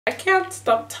I can't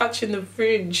stop touching the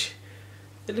fringe.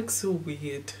 It looks so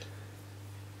weird.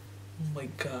 Oh my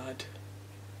god.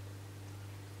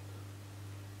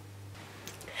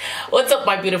 What's up,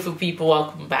 my beautiful people?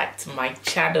 Welcome back to my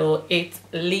channel. It's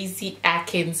Lizzy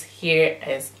Akins here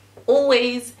as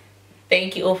always.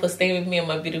 Thank you all for staying with me on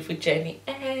my beautiful journey,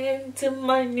 and to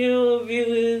my new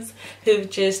viewers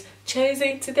who've just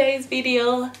chosen today's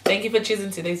video, thank you for choosing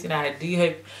today's video. I do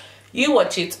hope you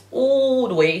watch it all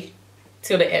the way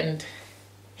till the end.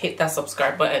 Hit that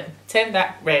subscribe button, turn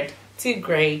that red to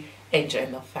grey, and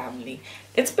join the family.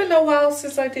 It's been a while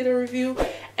since I did a review,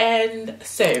 and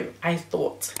so I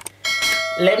thought,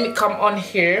 let me come on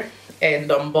here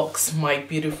and unbox my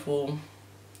beautiful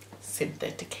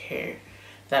synthetic hair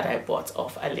that I bought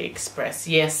off AliExpress.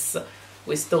 Yes,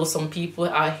 we still some people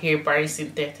out here buying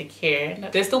synthetic hair.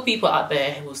 There's still people out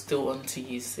there who still want to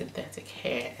use synthetic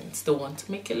hair and still want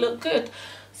to make it look good.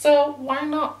 So why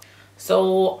not?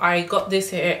 So I got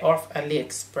this hair off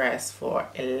AliExpress for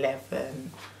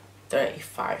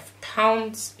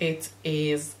 £11.35. It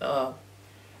is a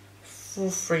full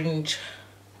fringe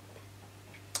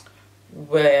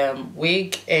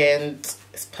wig, and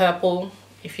it's purple.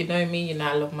 If you know me, you know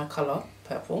I love my color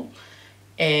purple.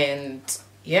 And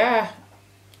yeah,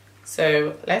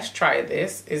 so let's try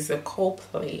this. It's a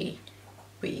Coldplay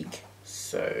wig,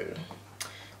 so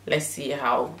let's see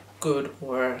how good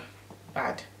or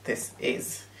bad this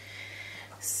is.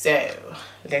 So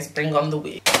let's bring on the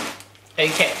wig.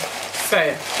 Okay,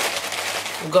 so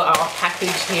we've got our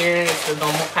package here. It's a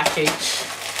normal package.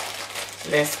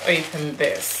 Let's open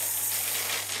this.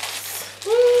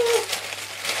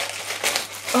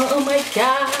 Oh my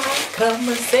god, come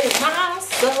and save my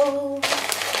soul.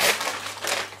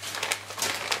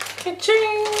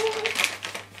 Ka-ching.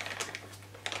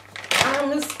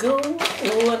 I'm in school,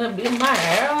 you wanna be my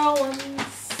heroines.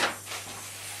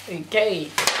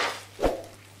 Okay.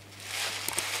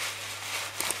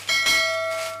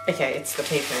 Okay, it's the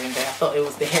paper in there. I thought it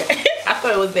was the hair. I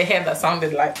thought it was the hair that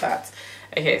sounded like that.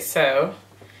 Okay, so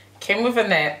came with a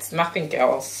net, nothing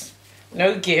else.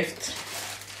 No gift.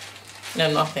 No,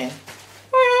 nothing.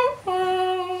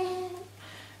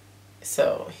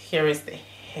 So here is the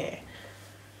hair.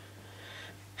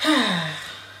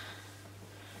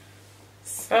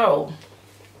 So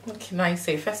what can I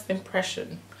say? First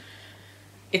impression,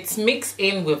 it's mixed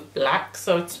in with black,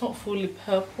 so it's not fully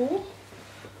purple.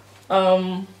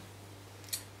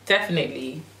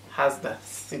 Definitely has the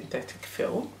synthetic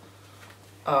feel.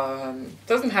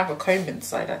 Doesn't have a comb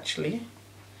inside actually.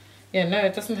 Yeah, no,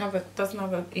 it doesn't have an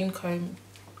in comb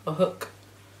or hook.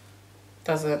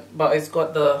 Doesn't, but it's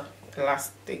got the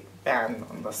elastic band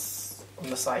on the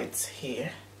sides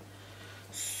here.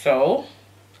 So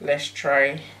let's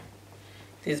try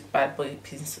this bad boy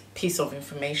piece of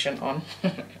information on.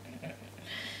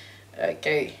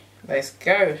 Okay, let's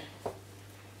go.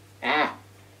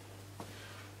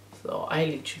 So I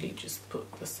literally just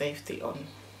put the safety on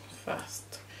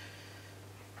first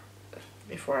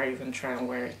before I even try and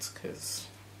wear it, because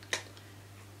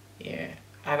yeah,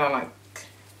 I don't like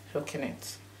hooking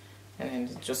it and then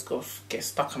it just get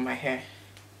stuck on my hair,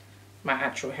 my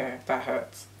actual hair. That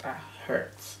hurts. That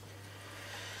hurts.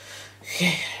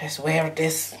 Okay, let's wear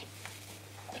this.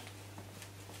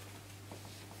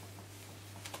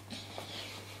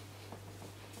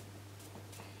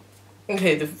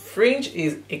 Okay, the fringe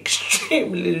is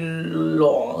extremely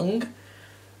long.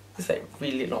 It's like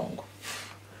really long.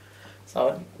 So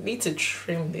I need to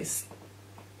trim this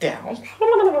down.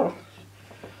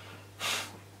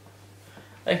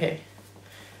 Okay,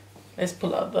 let's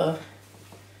pull out the,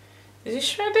 is it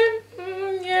shredding?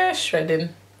 Yeah,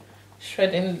 shredding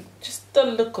just a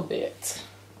little bit.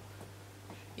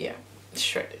 Yeah,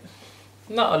 shredding,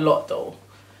 not a lot though.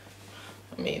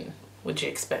 I mean, what'd you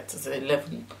expect? It's an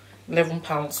 11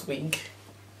 pounds wig.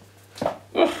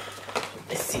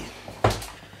 Let's see.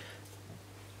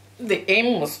 The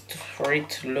aim was for it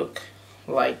to look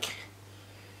like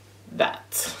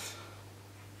that.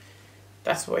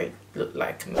 That's what it looked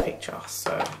like in the picture.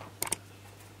 So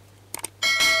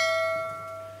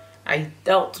I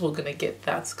doubt we're gonna get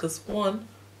that, because one,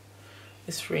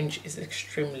 this fringe is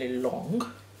extremely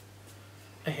long.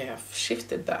 I have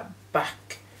shifted that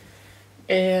back.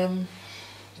 Okay,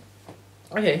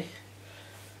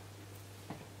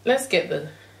 let's get the,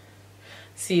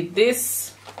 see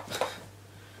this,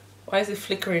 why is it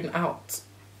flickering out?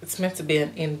 It's meant to be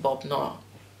an in bob, not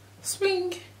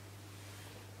swing.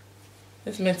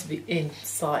 It's meant to be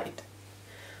inside.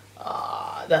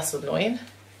 That's annoying.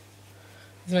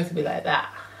 It's meant to be like that,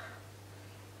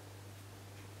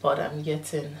 but I'm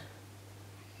getting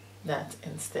that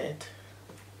instead.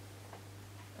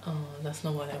 Oh, that's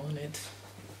not what I wanted.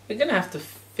 We're gonna have to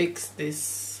fix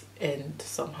this end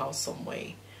somehow, some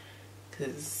way,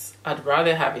 because I'd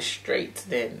rather have it straight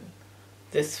than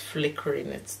this flickering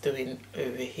it's doing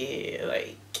over here.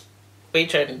 Like, what are you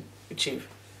trying to achieve?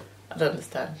 I don't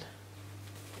understand.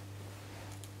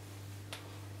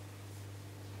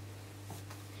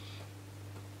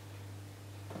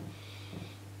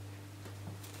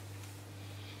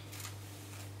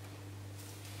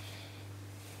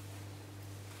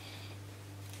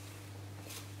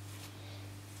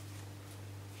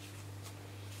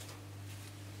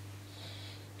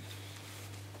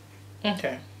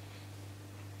 Okay.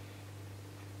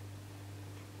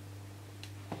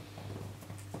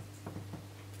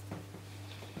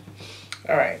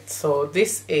 Alright, so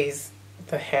this is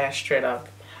the hair straighter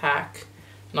pack.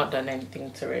 Not done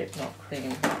anything to it, not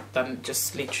cream, done,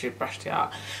 just literally brushed it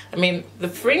out. I mean, the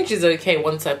fringe is okay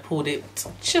once I pulled it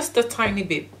just a tiny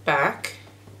bit back,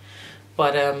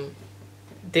 but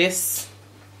this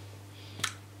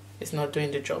is not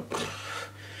doing the job.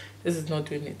 This is not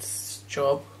doing its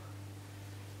job.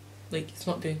 Like, it's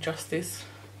not doing justice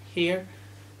here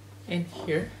and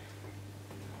here.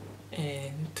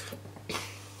 And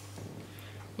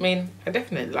I mean, I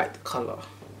definitely like the color.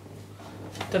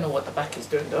 Don't know what the back is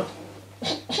doing though.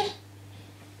 I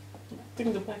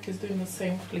think the back is doing the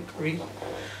same flickering.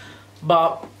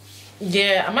 But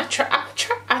yeah,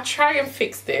 I try and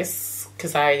fix this,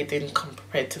 because I didn't come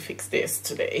prepared to fix this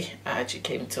today. I actually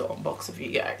came to unbox with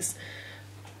you guys.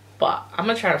 But I'm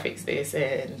gonna try to fix this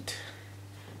and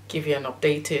give you an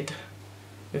updated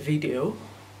video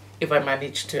if I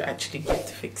manage to actually get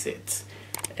to fix it.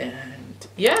 And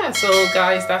yeah, so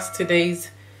guys, that's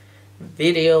today's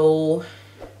video.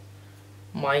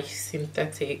 My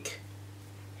synthetic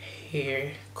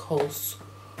hair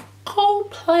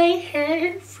Coldplay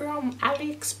hair from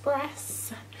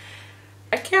AliExpress.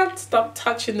 I can't stop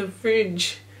touching the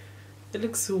fringe. It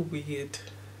looks so weird.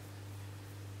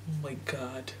 Oh my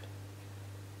god.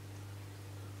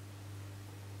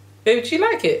 Babe, do you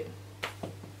like it?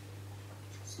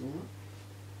 What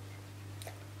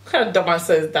kind of dumb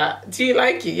answer is that? Do you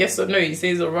like it? Yes or no? You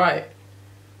say it's alright.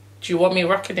 Do you want me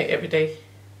rocking it every day?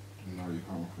 No, you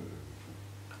can't rock it every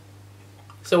day.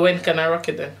 So when can I rock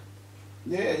it then?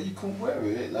 Yeah, you can wear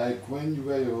it, like when you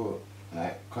wear your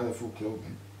like colourful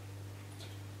clothing.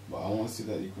 But I want to see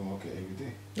that you can rock it every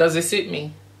day. Does it suit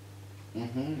me?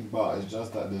 But it's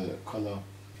just that the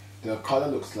colour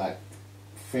looks like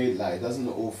fade, like it doesn't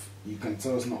look you can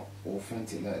tell it's not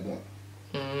authentic like that.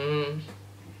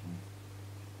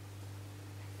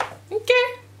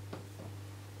 Okay.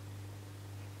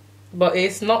 But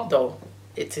it's not though.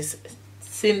 It is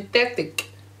synthetic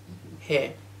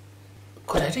hair.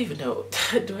 God, I don't even know.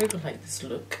 Do I even like this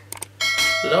look?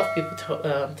 A lot of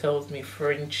people tells me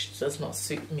fringe does not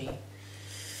suit me.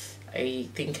 I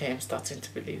think I am starting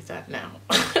to believe that now.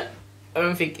 I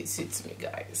don't think it suits me,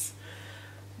 guys.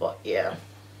 But yeah.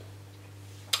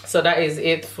 So that is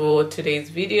it for today's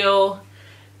video.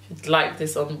 If you'd like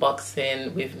this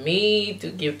unboxing with me, to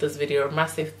give this video a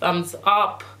massive thumbs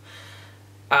up.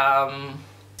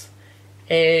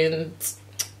 And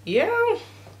yeah,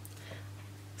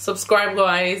 subscribe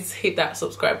guys, hit that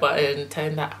subscribe button,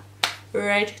 turn that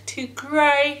red to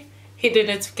grey, hit the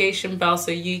notification bell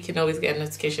so you can always get a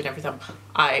notification every time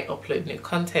I upload new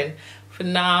content. For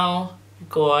now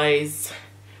guys,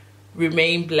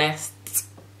 remain blessed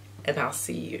and I'll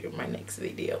see you in my next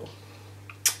video.